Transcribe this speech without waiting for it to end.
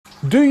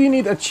Do you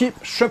need a cheap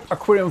shrimp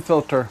aquarium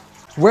filter?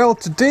 Well,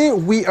 today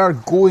we are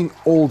going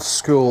old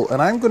school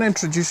and I'm going to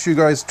introduce you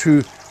guys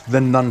to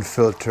the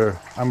non-filter,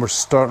 and we're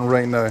starting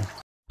right now.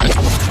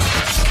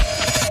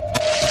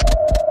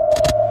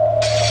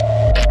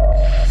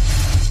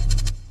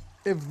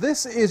 If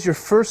this is your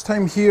first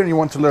time here and you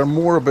want to learn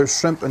more about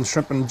shrimp and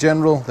shrimp in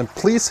general, then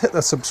please hit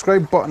the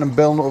subscribe button and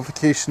bell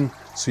notification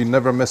so you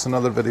never miss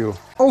another video.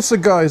 Also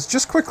guys,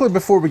 just quickly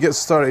before we get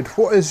started,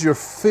 what is your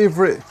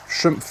favourite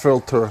shrimp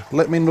filter?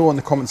 Let me know in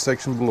the comment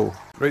section below.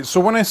 Right, so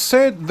when I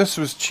said this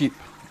was cheap,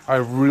 I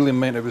really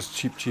meant it was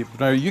cheap.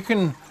 Now you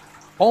can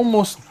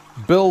almost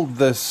build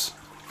this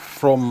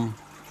from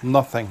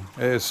nothing.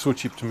 It is so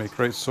cheap to make,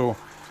 right? So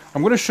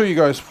I'm going to show you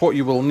guys what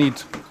you will need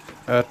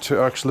to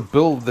actually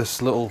build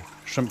this little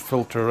shrimp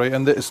filter, right?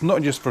 And it's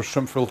not just for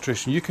shrimp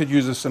filtration. You could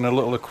use this in a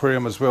little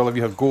aquarium as well if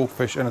you have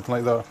goldfish, anything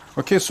like that.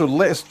 Okay, so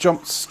let's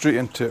jump straight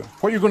into it.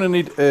 What you're going to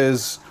need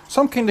is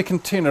some kind of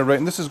container, right?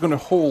 And this is going to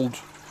hold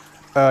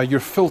your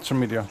filter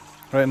media,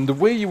 right? And the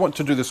way you want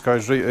to do this,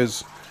 guys, right,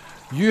 is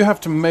you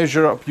have to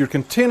measure up your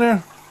container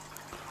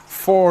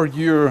for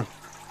your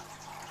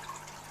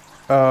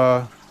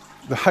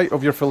the height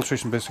of your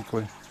filtration,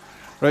 basically,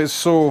 right?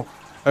 So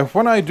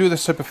when I do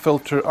this type of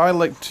filter, I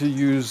like to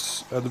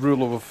use the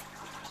rule of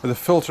the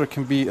filter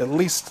can be at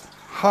least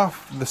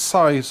half the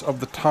size of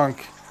the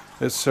tank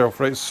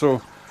itself, right?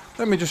 So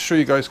let me just show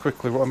you guys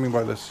quickly what I mean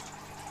by this.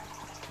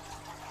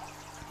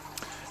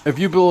 If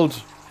you build,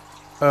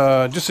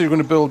 just say you're going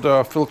to build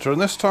a filter in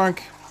this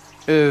tank,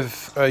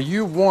 if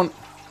you want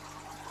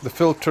the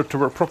filter to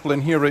work properly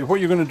in here, right, what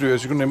you're going to do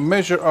is you're going to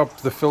measure up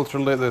the filter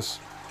like this.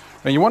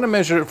 And you want to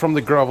measure it from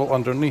the gravel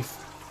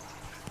underneath,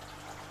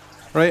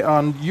 right?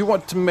 And you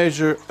want to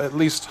measure at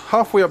least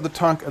halfway up the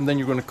tank, and then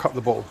you're going to cut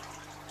the bottle.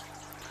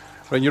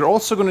 Right, you're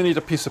also going to need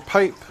a piece of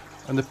pipe,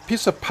 and the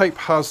piece of pipe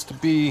has to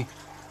be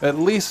at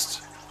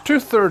least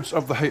 2/3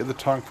 of the height of the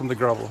tank from the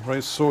gravel,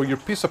 right? So your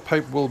piece of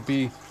pipe will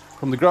be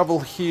from the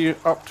gravel here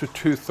up to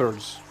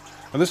 2/3,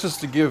 and this is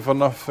to give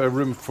enough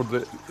room for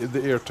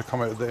the air to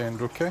come out at the end.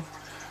 Okay,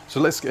 so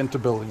let's get into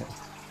building it.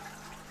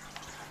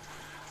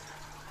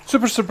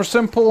 Super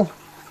simple.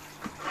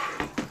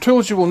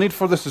 Tools you will need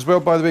for this as well,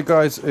 by the way,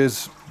 guys,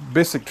 is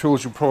basic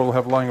tools you probably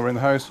have lying around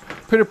the house.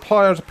 A pair of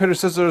pliers, a pair of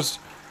scissors,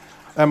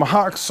 a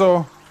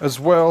hacksaw as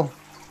well.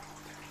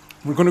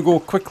 We're going to go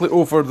quickly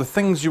over the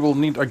things you will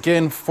need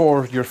again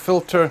for your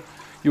filter.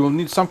 You will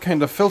need some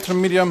kind of filter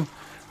medium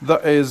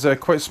that is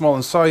quite small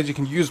in size. You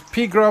can use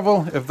pea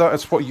gravel if that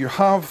is what you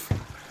have.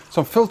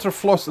 Some filter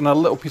floss and a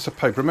little piece of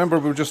pipe. Remember,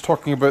 we were just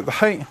talking about the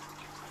height.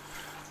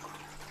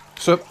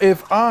 So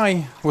if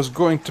I was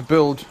going to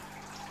build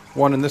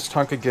one in this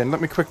tank again, let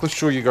me quickly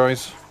show you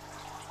guys.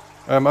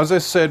 As I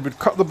said, we'd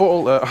cut the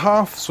bottle at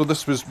half, so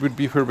this would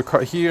be where we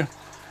cut here.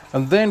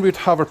 And then we'd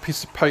have our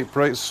piece of pipe,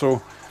 right?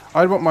 So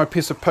I want my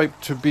piece of pipe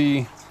to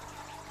be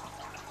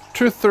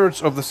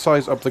 2/3 of the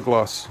size of the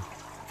glass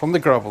from the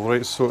gravel,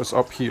 right? So it's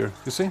up here,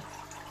 you see?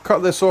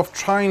 Cut this off,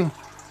 try and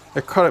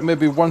cut it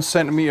maybe 1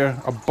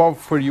 centimeter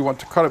above where you want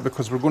to cut it,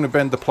 because we're going to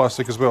bend the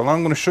plastic as well. And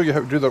I'm going to show you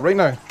how to do that right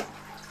now.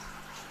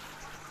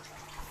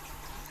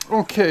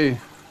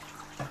 Okay.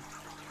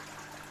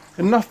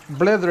 Enough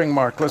blethering,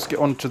 Mark. Let's get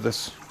on to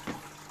this.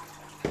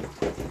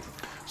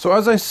 So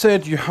as I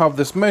said, you have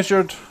this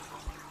measured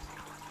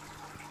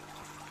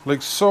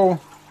like so,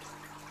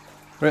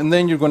 right, and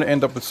then you're going to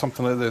end up with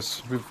something like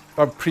this.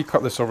 I've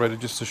pre-cut this already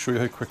just to show you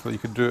how quickly you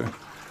could do it.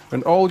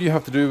 And all you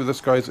have to do with this,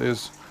 guys,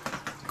 is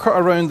cut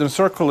around in a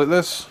circle like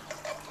this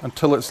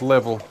until it's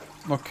level.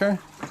 Okay,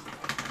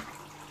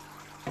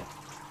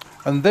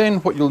 and then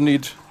what you'll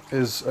need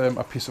is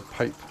a piece of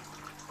pipe.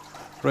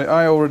 Right,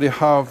 I already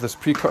have this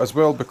pre-cut as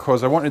well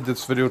because I wanted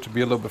this video to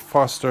be a little bit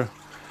faster,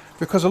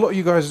 because a lot of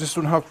you guys just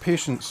don't have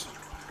patience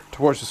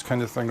to watch this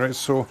kind of thing, right?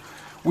 So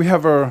we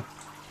have our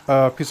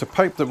piece of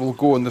pipe that will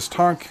go in this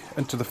tank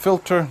into the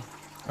filter,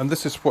 and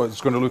this is what it's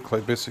going to look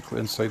like basically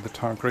inside the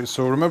tank, right?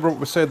 So remember what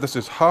we said, this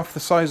is half the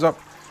size up,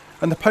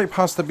 and the pipe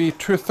has to be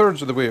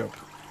 2/3 of the way up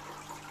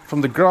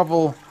from the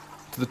gravel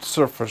to the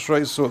surface,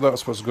 right? So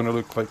that's what it's going to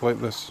look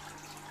like this.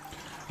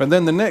 And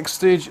then the next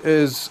stage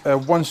is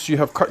once you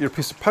have cut your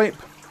piece of pipe,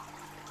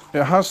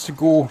 it has to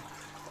go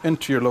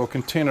into your little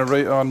container,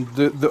 right? And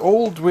the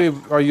old way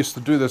I used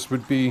to do this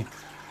would be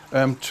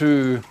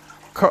to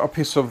cut a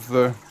piece of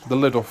the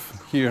lid off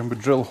here, and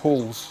we'd drill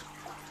holes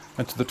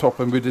into the top,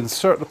 and we'd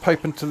insert the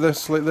pipe into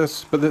this like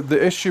this. But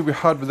the issue we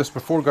had with this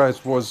before,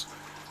 guys, was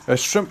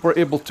shrimp were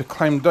able to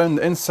climb down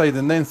the inside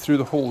and then through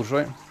the holes,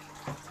 right?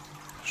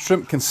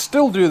 Shrimp can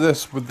still do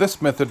this with this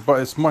method,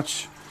 but it's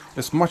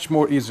much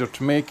more easier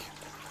to make.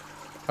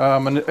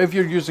 And if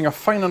you're using a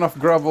fine enough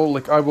gravel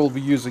like I will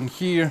be using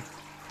here,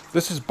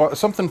 this is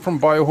something from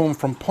Biohome,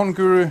 from Pond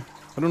Guru.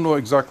 I don't know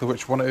exactly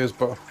which one it is,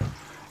 but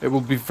it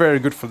will be very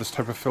good for this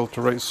type of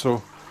filter, right?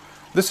 So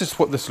this is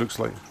what this looks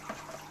like.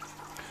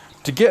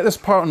 To get this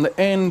part on the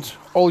end,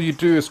 all you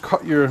do is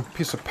cut your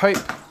piece of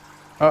pipe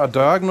at a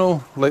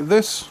diagonal like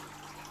this,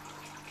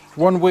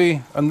 one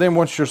way, and then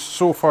once you're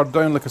so far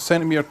down, like a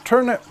centimeter,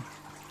 turn it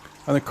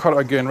and then cut it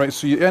again, right?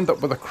 So you end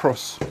up with a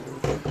cross.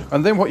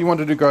 And then what you want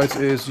to do, guys,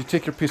 is you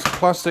take your piece of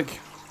plastic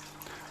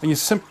and you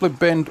simply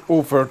bend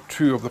over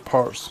 2 of the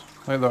parts,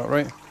 like that,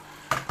 right?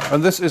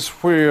 And this is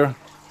where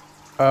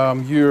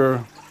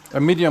your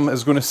medium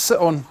is going to sit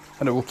on,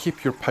 and it will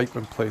keep your pipe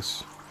in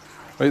place.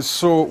 Right,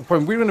 so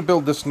when we're going to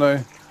build this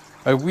now,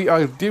 we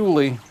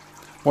ideally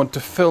want to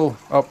fill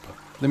up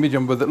the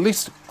medium with at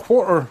least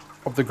 1/4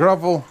 of the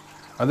gravel,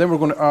 and then we're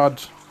going to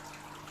add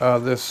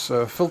this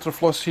filter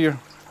floss here,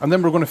 and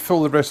then we're going to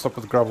fill the rest up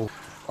with gravel.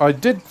 I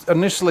did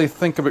initially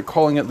think about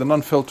calling it the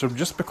Nun filter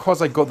just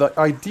because I got that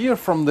idea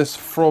from this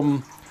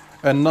from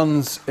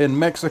nuns in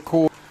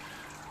Mexico.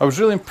 I was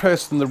really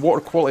impressed in the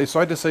water quality, so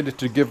I decided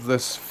to give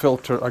this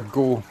filter a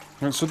go.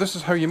 And so this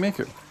is how you make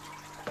it.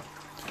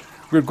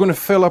 We're going to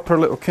fill up our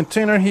little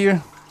container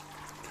here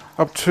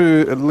up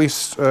to at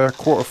least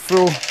 1/4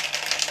 full.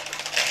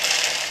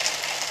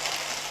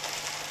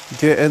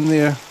 Get in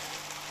there,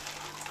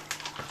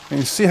 and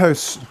you see how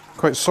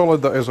quite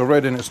solid that is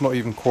already, and it's not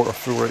even 1/4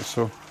 full, right?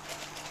 So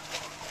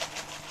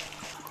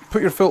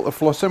put your filter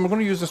floss in. We're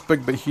going to use this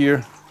big bit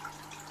here.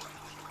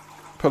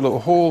 Put a little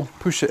hole,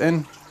 push it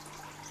in.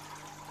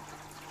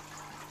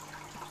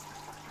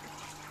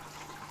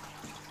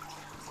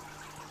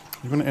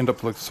 You're going to end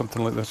up like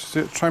something like this.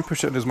 See, try and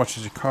push it in as much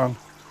as you can.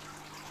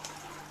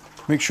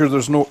 Make sure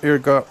there's no air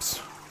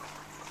gaps,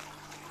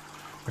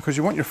 because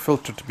you want your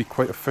filter to be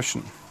quite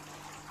efficient.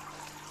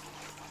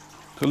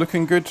 So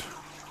looking good.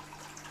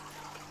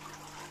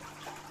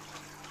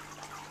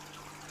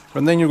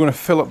 And then you're going to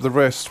fill up the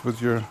rest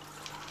with your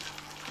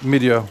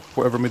media,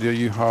 whatever media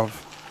you have.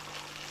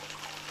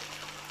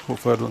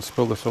 Hopefully I don't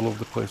spill this all over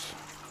the place.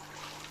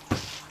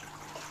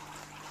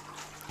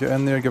 Get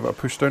in there, give it a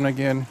push down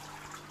again.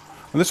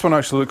 And this one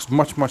actually looks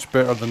much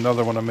better than the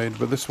other one I made,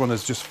 but this one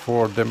is just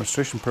for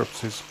demonstration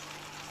purposes,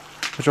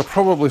 which I'll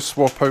probably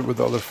swap out with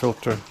the other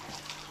filter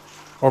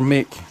or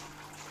make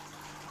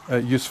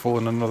useful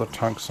in another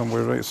tank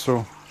somewhere, right?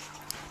 So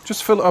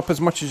just fill it up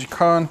as much as you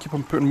can, keep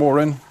on putting more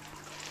in.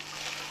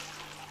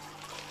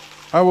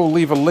 I will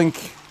leave a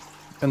link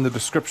in the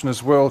description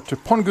as well to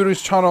Pond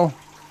Guru's channel,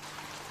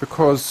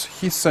 because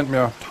he sent me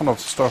a ton of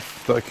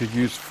stuff that I could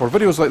use for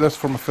videos like this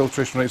for my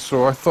filtration, right?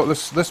 So I thought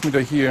this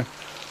media here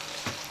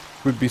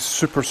would be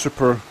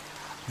super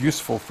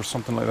useful for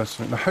something like this.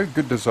 Now how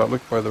good does that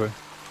look, by the way?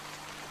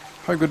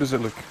 How good does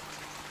it look?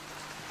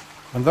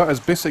 And that is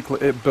basically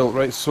it built,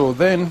 right? So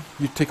then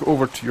you take it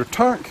over to your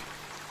tank,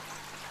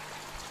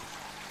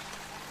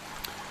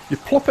 you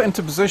plop it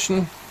into position,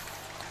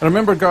 and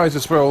remember, guys,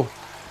 as well,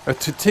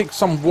 to take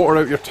some water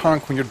out of your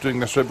tank when you're doing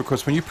this, right?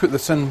 Because when you put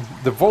this in,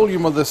 the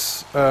volume of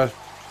this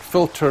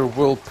filter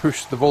will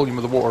push the volume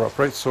of the water up,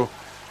 right? So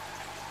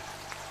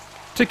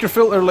take your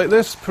filter like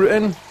this, put it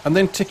in, and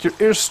then take your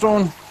air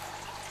stone,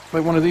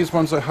 like one of these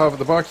ones I have at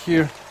the back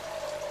here,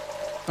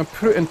 and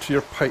put it into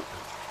your pipe.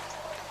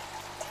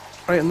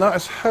 Right, and that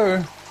is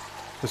how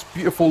this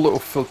beautiful little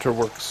filter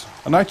works.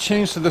 And I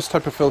changed to this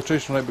type of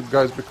filtration, right,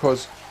 guys,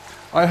 because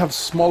I have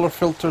smaller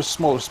filters,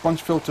 smaller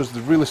sponge filters,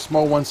 the really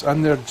small ones,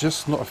 and they're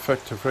just not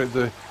effective, right?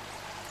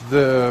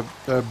 The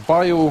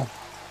bio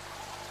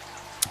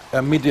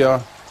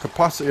media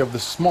capacity of the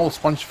small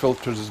sponge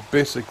filters is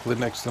basically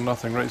next to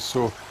nothing, right?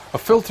 So a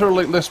filter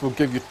like this will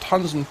give you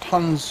tons and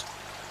tons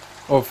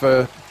of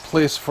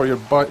place for your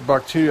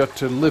bacteria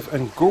to live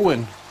and grow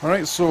in.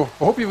 Alright, so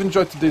I hope you've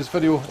enjoyed today's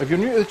video. If you're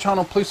new to the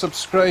channel, please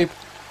subscribe,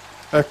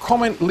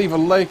 comment, leave a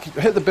like,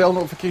 hit the bell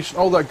notification,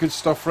 all that good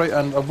stuff, right?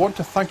 And I want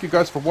to thank you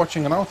guys for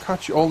watching, and I'll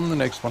catch you all in the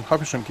next one.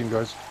 Happy shrinking,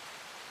 guys.